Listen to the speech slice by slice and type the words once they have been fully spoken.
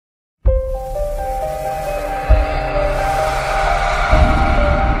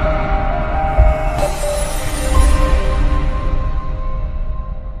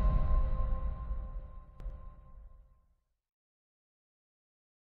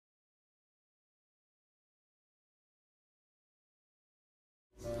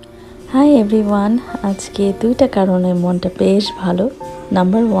Hi everyone, আজকে দুইটা কারণে মনটা বেশ ভালো।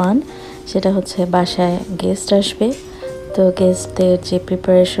 নাম্বার ওয়ান, সেটা হচ্ছে বাসায় গেস্ট আসবে। তো গেস্টদের যে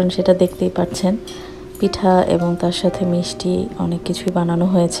প্রিপারেশন সেটা দেখতেই পাচ্ছেন, পিঠা এবং তার সাথে মিষ্টি অনেক কিছুই বানানো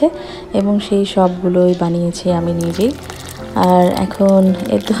হয়েছে এবং সেই সবগুলোই বানিয়েছি আমি নিজেই। আর এখন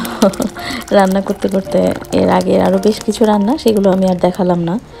এই তো রান্না করতে করতে এর আগে আরও বেশ কিছু রান্না, সেগুলো আমি আর দেখালাম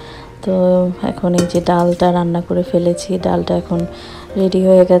না। তো এখন এই যে ডালটা রান্না করে ফেলেছি, ডালটা এখন রেডি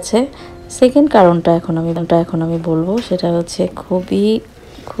হয়ে গেছে। সেকেন্ড কারণটা এখন আমি বলবো, সেটা হচ্ছে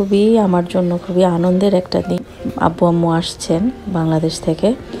খুবই আমার জন্য খুবই আনন্দের একটা দিন। আব্বু আম্মু আসছেন বাংলাদেশ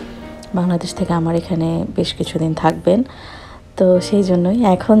থেকে আমার এখানে বেশ কিছুদিন থাকবেন। তো সেই জন্যই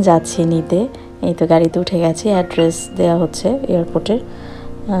এখন যাচ্ছি নিতে। এই তো গাড়িতে উঠে গেছি, অ্যাড্রেস দেওয়া হচ্ছে এয়ারপোর্টের,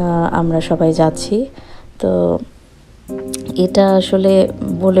 আমরা সবাই যাচ্ছি। তো এটা আসলে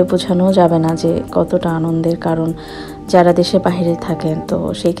বলে বোঝানো যাবে না যে কতটা আনন্দের, কারণ যারা দেশে বাইরে থাকেন তো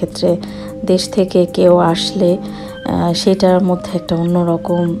সেই ক্ষেত্রে দেশ থেকে কেউ আসলে সেটার মধ্যে একটা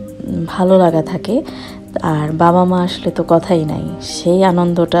অন্যরকম ভালো লাগা থাকে। আর বাবা মা আসলে তো কথাই নাই, সেই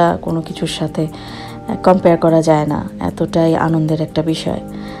আনন্দটা কোনো কিছুর সাথে কম্পেয়ার করা যায় না, এতটাই আনন্দের একটা বিষয়।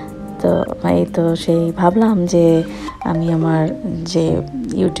 তো এই তো সেই ভাবলাম যে আমি আমার যে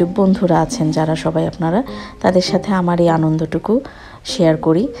ইউটিউব বন্ধুরা আছেন যারা সবাই আপনারা, তাদের সাথে আমার এই আনন্দটুকু শেয়ার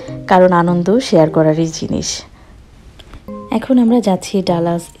করি, কারণ আনন্দ শেয়ার করারই জিনিস। এখন আমরা যাচ্ছি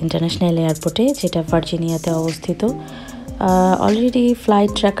ডালাস ইন্টারন্যাশনাল এয়ারপোর্টে, যেটা ভার্জিনিয়াতে অবস্থিত। অলরেডি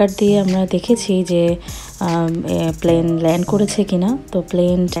ফ্লাইট ট্র্যাকার দিয়ে আমরা দেখেছি যে প্লেন ল্যান্ড করেছে কিনা। তো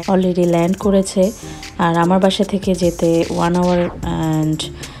প্লেন অলরেডি ল্যান্ড করেছে, আর আমার বাসা থেকে যেতে 1 hour and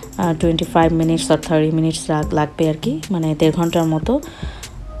 25 minutes or 30 minutes লাগবে আর কি, মানে 1.5 ঘন্টার মতো।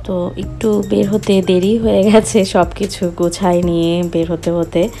 তো একটু বের হতে দেরি হয়ে গেছে, সব কিছু গোছাই নিয়ে বের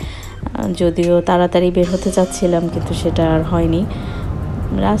হতে যদিও তাড়াতাড়ি বের হতে চাচ্ছিলাম, কিন্তু সেটা আর হয়নি।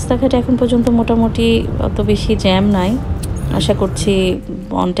 রাস্তাঘাট এখন পর্যন্ত মোটামুটি অত বেশি জ্যাম নাই, আশা করছি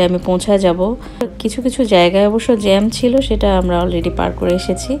অন টাইমে পৌঁছায় যাব। কিছু কিছু জায়গায় অবশ্য জ্যাম ছিল, সেটা আমরা অলরেডি পার করে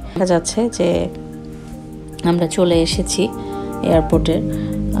এসেছি। দেখা যাচ্ছে যে আমরা চলে এসেছি এয়ারপোর্টের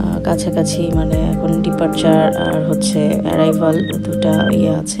কাছাকাছি, মানে এখন ডিপার্চার আর হচ্ছে অ্যারাইভাল দুটা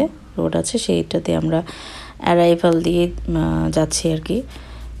রোড আছে, সেইটাতে আমরা অ্যারাইভাল দিয়ে যাচ্ছি আর কি,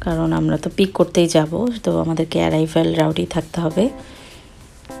 কারণ আমরা তো পিক করতেই যাব, তো আমাদেরকে অ্যারাইভাল রাউটেই থাকতে হবে।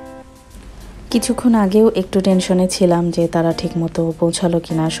 কিছুক্ষণ আগেও একটু টেনশনে ছিলাম যে তারা ঠিকমতো পৌঁছালো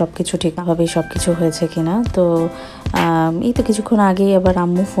কিনা, সব কিছু ঠিকভাবেই সব কিছু হয়েছে কিনা। তো এই তো কিছুক্ষণ আগেই আবার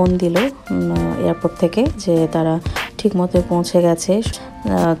আম্মু ফোন দিল এয়ারপোর্ট থেকে যে তারা ঠিকমতো পৌঁছে গেছে,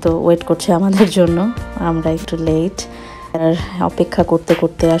 তো ওয়েট করছে আমাদের জন্য। আমরা একটু লেট, আর অপেক্ষা করতে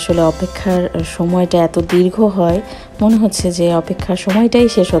করতে আসলে অপেক্ষার সময়টা এত দীর্ঘ হয়, মনে হচ্ছে যে অপেক্ষার সময়টাই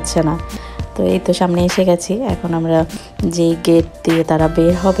শেষ হচ্ছে না। তো এই তো সামনে এসে গেছি। এখন আমরা যেই গেট দিয়ে তারা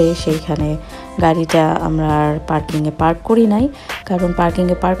বের হবে সেইখানে গাড়িটা আমরা আর পার্কিংয়ে পার্ক করি নাই, কারণ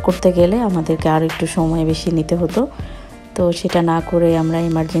পার্কিংয়ে পার্ক করতে গেলে আমাদেরকে আর একটু সময় বেশি নিতে হতো। তো সেটা না করে আমরা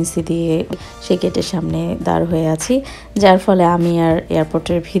ইমার্জেন্সি দিয়ে সেই গেটের সামনে দাঁড় হয়ে আছি, যার ফলে আমি আর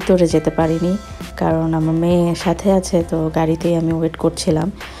এয়ারপোর্টের ভিতরে যেতে পারিনি, কারণ আমার মেয়ে সাথে আছে, তো গাড়িতেই আমি ওয়েট করছিলাম।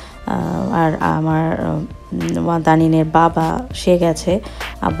 আর আমার দানিনের বাবা সে গেছে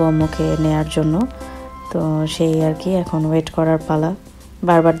আব্বু আম্মুকে নেয়ার জন্য। তো সেই আর কি, এখন ওয়েট করার পালা।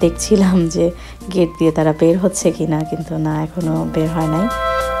 বারবার দেখছিলাম যে গেট দিয়ে তারা বের হচ্ছে কিনা, কিন্তু না, এখনও বের হয় নাই।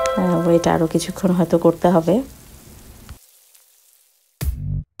 ওয়েট আরও কিছুক্ষণ হয়তো করতে হবে।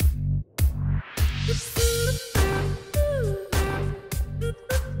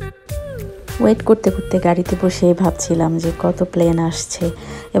 ওয়েট করতে করতে গাড়িতে বসে ভাবছিলাম যে কত প্লেন আসছে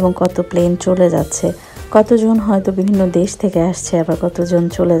এবং কত প্লেন চলে যাচ্ছে, কতজন হয়তো বিভিন্ন দেশ থেকে আসছে, আবার কতজন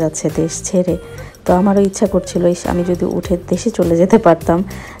চলে যাচ্ছে দেশ ছেড়ে। তো আমারও ইচ্ছা করছিল আমি যদি উঠে দেশে চলে যেতে পারতাম,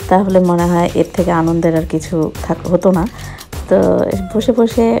 তাহলে মনে হয় এর থেকে আনন্দের আর কিছু হতো না। তো বসে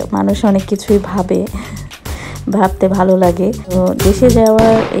বসে মানুষ অনেক কিছুই ভাবতে ভালো লাগে। তো দেশে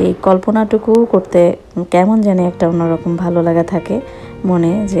যাওয়ার এই কল্পনাটুকু করতে কেমন জানি একটা অন্যরকম ভালো লাগা থাকে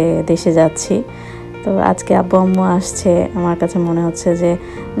মনে, যে দেশে যাচ্ছি। তো আজকে আব্বু আম্মু আসছে, আমার কাছে মনে হচ্ছে যে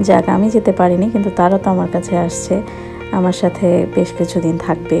যাক, আমি যেতে পারিনি কিন্তু তারা তো আমার কাছে আসছে, আমার সাথে বেশ কিছুদিন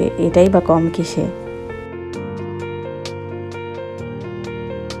থাকবে, এটাই বা কম কিসে।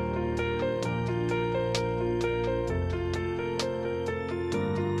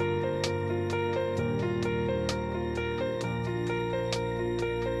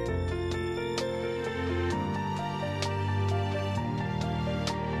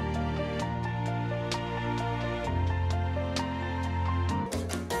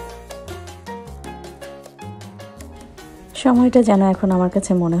 সময়টা যেন এখন আমার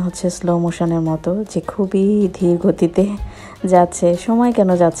কাছে মনে হচ্ছে স্লো মোশনের মতো, যে খুবই ধীর গতিতে যাচ্ছে। সময় কেন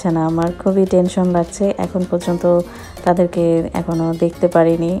যাচ্ছে না, আমার খুবই টেনশন লাগছে। এখন পর্যন্ত তাদেরকে এখনও দেখতে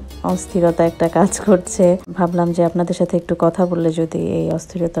পারিনি, অস্থিরতা একটা কাজ করছে। ভাবলাম যে আপনাদের সাথে একটু কথা বললে যদি এই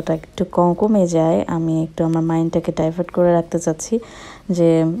অস্থিরতাটা একটু কমে যায়, আমি একটু আমার মাইন্ডটাকে ডাইভার্ট করে রাখতে চাচ্ছি, যে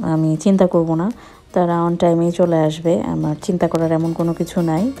আমি চিন্তা করব না, তারা অন টাইমেই চলে আসবে। আমার চিন্তা করার এমন কোনো কিছু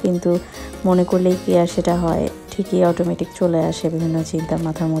নাই, কিন্তু মনে করলেই কি আর সেটা হয়, ঠিকই অটোমেটিক চলে আসে বিভিন্ন চিন্তা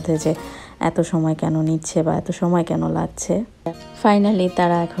মাথার মধ্যে, যে এত সময় কেন নিচ্ছে বা এত সময় কেন লাগছে। ফাইনালি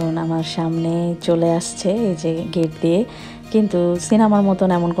তারা এখন আমার সামনে চলে আসছে, এই যে গেট দিয়ে। কিন্তু সিনেমার মতন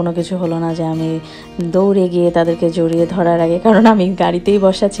এমন কোনো কিছু হলো না যে আমি দৌড়ে গিয়ে তাদেরকে জড়িয়ে ধরার আগে, কারণ আমি গাড়িতেই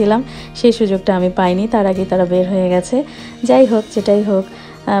বসা ছিলাম, সেই সুযোগটা আমি পাইনি। তার আগে তারা বের হয়ে গেছে। যাই হোক, যেটাই হোক,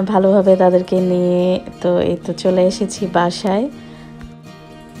 ভালোভাবে তাদেরকে নিয়ে তো এই তো চলে এসেছি বাসায়।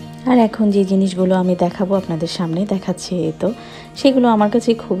 আর এখন যে জিনিসগুলো আমি দেখাবো আপনাদের সামনে দেখাচ্ছি, এই তো সেগুলো আমার কাছে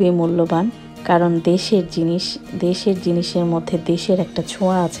খুবই মূল্যবান, কারণ দেশের জিনিসের মধ্যে দেশের একটা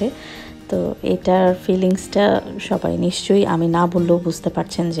ছোঁয়া আছে। তো এটার ফিলিংসটা সবাই নিশ্চয়ই, আমি না বললেও বুঝতে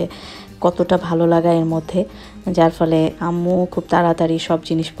পারছেন যে কতটা ভালো লাগা এর মধ্যে, যার ফলে আম্মু খুব তাড়াতাড়ি সব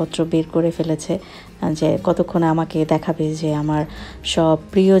জিনিসপত্র বের করে ফেলেছে, যে কতক্ষণে আমাকে দেখাবে যে আমার সব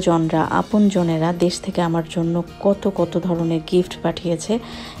প্রিয়জনরা, আপনজনেরা দেশ থেকে আমার জন্য কত কত ধরনের গিফট পাঠিয়েছে।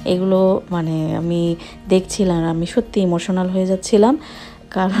 এগুলো মানে আমি দেখছিলাম, আমি সত্যি ইমোশনাল হয়ে যাচ্ছিলাম,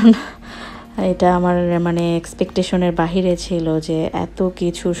 কারণ এটা আমার মানে এক্সপেকটেশনের বাহিরে ছিল, যে এত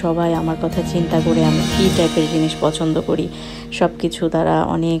কিছু সবাই আমার কথা চিন্তা করে আমি কী টাইপের জিনিস পছন্দ করি সব কিছু তারা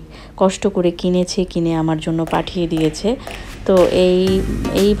অনেক কষ্ট করে কিনে আমার জন্য পাঠিয়ে দিয়েছে। তো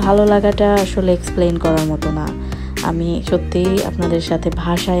এই ভালো লাগাটা আসলে এক্সপ্লেইন করার মতো না। আমি সত্যিই আপনাদের সাথে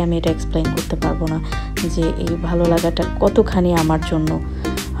ভাষায় আমি এটা এক্সপ্লেইন করতে পারবো না, যে এই ভালো লাগাটা কতখানি আমার জন্য।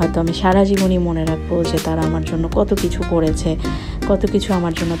 হয়তো আমি সারা জীবনই মনে রাখবো যে তারা আমার জন্য কত কিছু করেছে, কত কিছু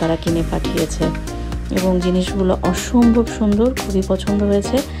আমার জন্য তারা কিনে পাঠিয়েছে, এবং জিনিসগুলো অসম্ভব সুন্দর, খুবই পছন্দ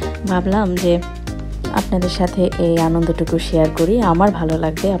হয়েছে। ভাবলাম যে আপনাদের সাথে এই আনন্দটুকু শেয়ার করি, আমার ভালো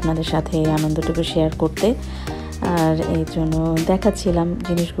লাগবে আপনাদের সাথে এই আনন্দটুকু শেয়ার করতে। আর এই জন্য দেখাচ্ছিলাম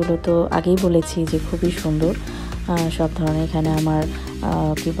জিনিসগুলো। তো আগেই বলেছি যে খুবই সুন্দর সব ধরনের। এখানে আমার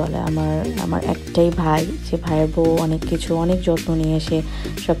কি বলে, আমার একটাই ভাই, যে ভাইয়ের বউ অনেক যত্ন নিয়ে এসে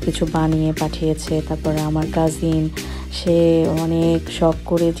সব কিছু বানিয়ে পাঠিয়েছে। তারপরে আমার কাজিন, সে অনেক শখ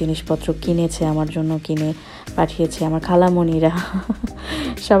করে জিনিসপত্র কিনেছে আমার জন্য, কিনে পাঠিয়েছে। আমার খালামণিরা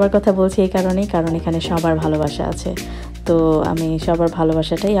সবার কথা বলছি এই কারণেই, কারণ এখানে সবার ভালোবাসা আছে। তো আমি সবার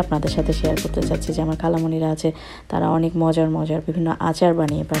ভালোবাসাটাই আপনাদের সাথে শেয়ার করতে চাচ্ছি, যে আমার খালামণিরা আছে, তারা অনেক মজার বিভিন্ন আচার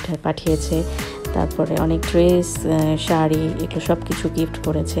বানিয়ে পাঠিয়েছে। তারপরে অনেক ড্রেস, শাড়ি, এগুলো সব কিছু গিফট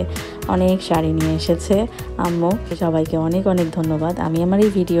করেছে। অনেক শাড়ি নিয়ে এসেছে আম্মু। সবাইকে অনেক ধন্যবাদ। আমি আমার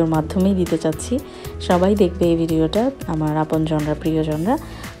এই ভিডিওর মাধ্যমেই দিতে চাচ্ছি, সবাই দেখবে এই ভিডিওটা, আমার আপনজনরা, প্রিয়জনরা।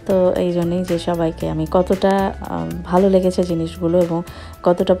 তো এই জন্যই যে সবাইকে আমি কতটা ভালো লেগেছে জিনিসগুলো, এবং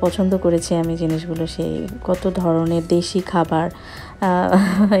কতটা পছন্দ করেছি আমি জিনিসগুলো, সেই কত ধরনের দেশি খাবার।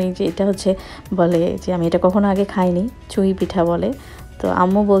 এই যে এটা হচ্ছে বলে যে আমি এটা কখনো আগে খাইনি, চুই পিঠা বলে। তো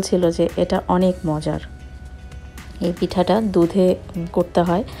আম্মু বলছিল যে এটা অনেক মজার, এই পিঠাটা দুধে করতে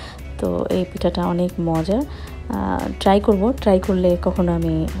হয়। তো এই পিঠাটা অনেক মজার, ট্রাই করলে কখনো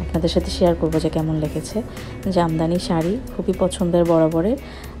আমি আপনাদের সাথে শেয়ার করব যে কেমন লেগেছে। জামদানি শাড়ি খুবই পছন্দের বরাবরের।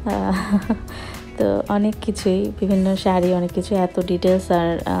 তো অনেক কিছুই, বিভিন্ন শাড়ি, অনেক কিছু, এত ডিটেলস আর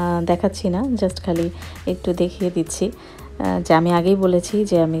দেখাচ্ছি না, জাস্ট খালি একটু দেখিয়ে দিচ্ছি, যে আমি আগেই বলেছি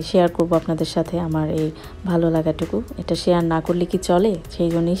যে আমি শেয়ার করব আপনাদের সাথে আমার এই ভালো লাগাটুকু। এটা শেয়ার না করলে কি চলে, সেই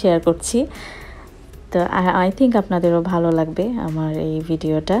জন্যই শেয়ার করছি। তো আই থিঙ্ক আপনাদেরও ভালো লাগবে আমার এই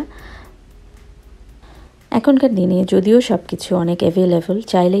ভিডিওটা। এখনকার দিনে যদিও সব কিছু অনেক অ্যাভেলেবল,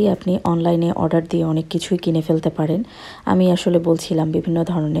 চাইলেই আপনি অনলাইনে অর্ডার দিয়ে অনেক কিছুই কিনে ফেলতে পারেন। আমি আসলে বলছিলাম বিভিন্ন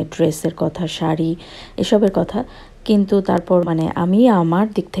ধরনের ড্রেসের কথা, শাড়ি, এসবের কথা। কিন্তু তারপর মানে আমি আমার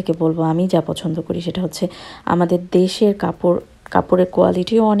দিক থেকে বলবো, আমি যা পছন্দ করি সেটা হচ্ছে আমাদের দেশের কাপড়ের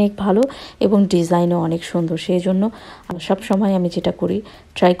কোয়ালিটিও অনেক ভালো এবং ডিজাইনও অনেক সুন্দর। সেই জন্য সব সময় আমি যেটা করি,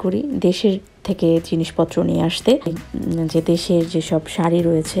 ট্রাই করি দেশের থেকে জিনিসপত্র নিয়ে আসতে। যে দেশের যেসব শাড়ি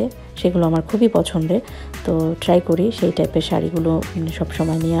রয়েছে সেগুলো আমার খুবই পছন্দের, তো ট্রাই করি সেই টাইপের শাড়িগুলো সব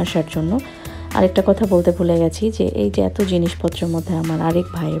সময় নিয়ে আসার জন্য। আরেকটা কথা বলতে ভুলে গেছি, যে এই যে এত জিনিসপত্রের মধ্যে আমার আরেক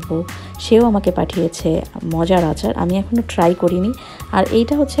ভাইয়ের বউ, সেও আমাকে পাঠিয়েছে মজার আচার, আমি এখনও ট্রাই করিনি। আর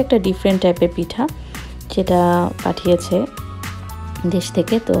এইটা হচ্ছে একটা ডিফারেন্ট টাইপের পিঠা, যেটা পাঠিয়েছে দেশ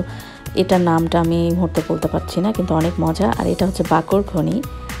থেকে। তো এটার নামটা আমি এই মুহূর্তে বলতে পারছি না, কিন্তু অনেক মজা। আর এটা হচ্ছে বাকরখনি,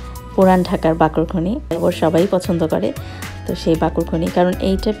 পুরান ঢাকার বাকরখনি, ওর সবাই পছন্দ করে। তো সেই বাকরখনি, কারণ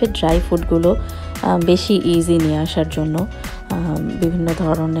এই টাইপের ড্রাই ফুডগুলো বেশি ইজি নিয়ে আসার জন্য, বিভিন্ন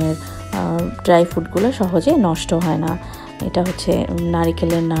ধরনের ড্রাই ফ্রুটগুলো সহজে নষ্ট হয় না। এটা হচ্ছে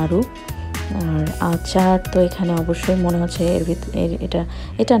নারিকেলের নাড়ু। আর আচার তো এখানে অবশ্যই মনে হচ্ছে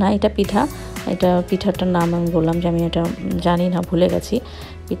এটা না, এটা পিঠা। এটা পিঠাটার নাম আমি বললাম যে আমি এটা জানি না, ভুলে গেছি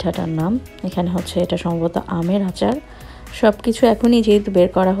পিঠাটার নাম। এখানে হচ্ছে এটা সম্ভবত আমের আচার। সব কিছু এখনই যেহেতু বের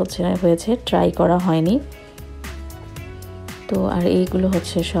করা হয়েছে, ট্রাই করা হয়নি। তো আর এইগুলো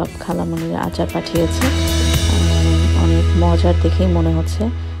হচ্ছে সব খালামণির আচার পাঠিয়েছে, অনেক মজার দেখেই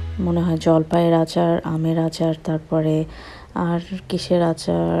মনে হয় জলপাইয়ের আচার, আমের আচার, তারপরে আর কিসের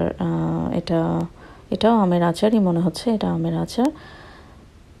আচার, এটাও আমের আচারই মনে হচ্ছে, এটা আমের আচার।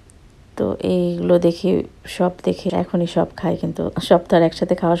 তো এইগুলো দেখে এখনই সব খাই, কিন্তু সব তো আর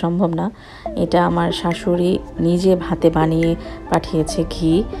একসাথে খাওয়া সম্ভব না। এটা আমার শাশুড়ি নিজে হাতে বানিয়ে পাঠিয়েছে,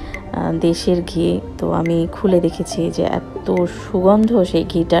 ঘি, দেশের ঘি। তো আমি খুলে দেখেছি যে এত সুগন্ধ সেই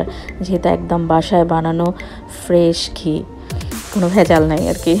ঘিটার, যেহেতু একদম বাসায় বানানো ফ্রেশ ঘি, কোনো ভেজাল নাই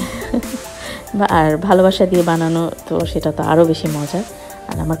আর কি। আর ভালোবাসা দিয়ে বানানো, তো সেটা তো আরও বেশি মজার।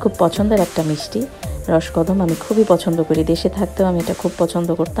 আর আমার খুব পছন্দের একটা মিষ্টি রসকদম, আমি খুবই পছন্দ করি। দেশে থাকতেও আমি এটা খুব পছন্দ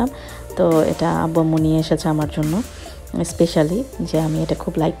করতাম। তো এটা আব্বু নিয়ে এসেছে আমার জন্য স্পেশালি, যে আমি এটা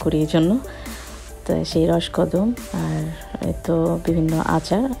খুব লাইক করি এই জন্য। তো সেই রসকদম আর তো বিভিন্ন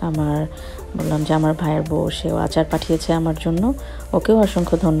আচার, বললাম যে আমার ভাইয়ের বউ, সেও আচার পাঠিয়েছে আমার জন্য, ওকেও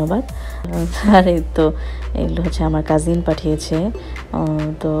অসংখ্য ধন্যবাদ। আর তো এগুলো হচ্ছে আমার কাজিন পাঠিয়েছে,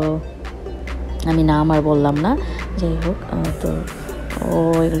 তো আমি নাম আর বললাম না, যাই হোক। তো ও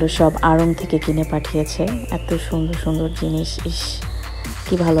এগুলো সব আড়ং থেকে কিনে পাঠিয়েছে, এত সুন্দর সুন্দর জিনিস, ইস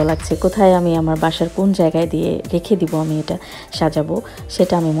কি ভালো লাগছে। কোথায় আমি আমার বাসার কোন জায়গায় দিয়ে রেখে দিব, আমি এটা সাজাবো,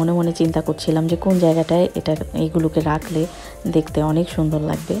 সেটা আমি মনে মনে চিন্তা করছিলাম যে কোন জায়গাটায় এইগুলোকে রাখলে দেখতে অনেক সুন্দর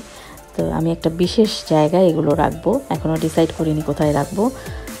লাগবে। তো আমি একটা বিশেষ জায়গায় এগুলো রাখবো, এখনও ডিসাইড করিনি কোথায় রাখবো।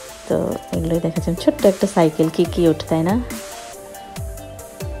 তো এগুলোই দেখাচ্ছেন, ছোট্ট একটা সাইকেল, কি কিউট তাই না?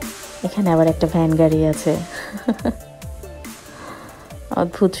 এখানে আবার একটা ভ্যান গাড়ি আছে,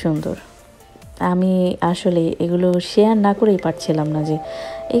 অদ্ভুত সুন্দর। আমি আসলে এগুলো শেয়ার না করেই পারছিলাম না, যে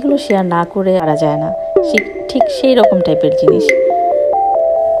এগুলো শেয়ার না করে পারা যায় না, ঠিক সেই রকম টাইপের জিনিস।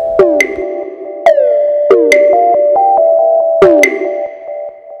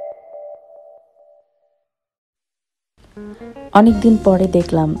 অনেকদিন পরে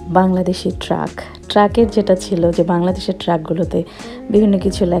দেখলাম বাংলাদেশি ট্রাকের যেটা ছিল, যে বাংলাদেশের ট্রাকগুলোতে বিভিন্ন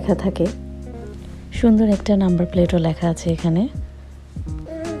কিছু লেখা থাকে, সুন্দর একটা নাম্বার প্লেটও লেখা আছে এখানে।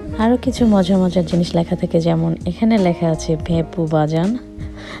 আরও কিছু মজার জিনিস লেখা থাকে, যেমন এখানে লেখা আছে ভেপু বাজান,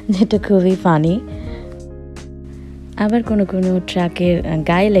 যেটা খুবই ফানি। আবার কোনো ট্রাকের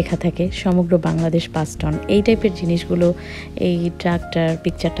গায়ে লেখা থাকে সমগ্র বাংলাদেশ 5 টন। এই টাইপের জিনিসগুলো এই ট্রাকটার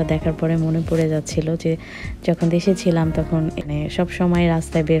পিকচারটা দেখার পরে মনে পড়ে যাচ্ছিল, যে যখন দেশে ছিলাম তখন সব সময়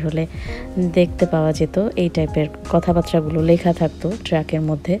রাস্তায় বের হলে দেখতে পাওয়া যেত এই টাইপের কথাবার্তাগুলো লেখা থাকতো ট্রাকের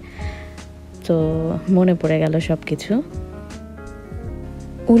মধ্যে। তো মনে পড়ে গেল সব কিছু।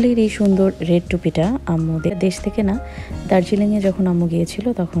 উলের এই সুন্দর রেড টুপিটা আম্মু দেশ থেকে না, দার্জিলিংয়ে যখন আম্মু গিয়েছিল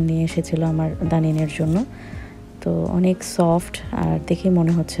তখন নিয়ে এসেছিল আমার দানিনের জন্য। তো অনেক সফট, আর দেখে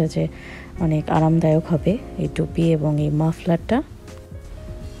মনে হচ্ছে যে অনেক আরামদায়ক হবে এই টুপি এবং এই মাফলারটা।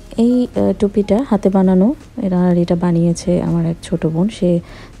 এই টুপিটা হাতে বানানো, এটা বানিয়েছে আমার এক ছোট বোন, সে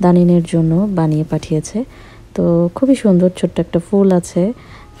দানিনের জন্য বানিয়ে পাঠিয়েছে। তো খুবই সুন্দর, ছোট্ট একটা ফুল আছে,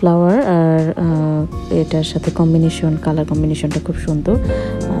 ফ্লাওয়ার, আর এটার সাথে কালার কম্বিনেশনটা খুব সুন্দর,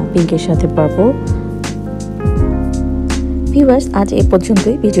 পিঙ্কের সাথে পার্পল। ভিউয়ার্স, আজ এই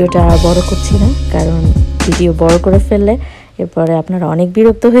পর্যন্তই, ভিডিওটা আর বড় করছি না, কারণ ভিডিও বড় করে ফেললে এরপরে আপনারা অনেক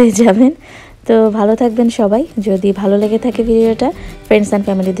বিরক্ত হয়ে যাবেন। তো ভালো থাকবেন সবাই। যদি ভালো লেগে থাকে ভিডিওটা, ফ্রেন্ডস অ্যান্ড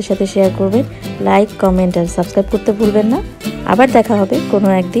ফ্যামিলিদের সাথে শেয়ার করবেন, লাইক, কমেন্ট আর সাবস্ক্রাইব করতে ভুলবেন না। আবার দেখা হবে কোনো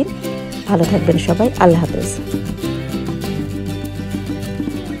একদিন। ভালো থাকবেন সবাই, আল্লাহ হাফেজ।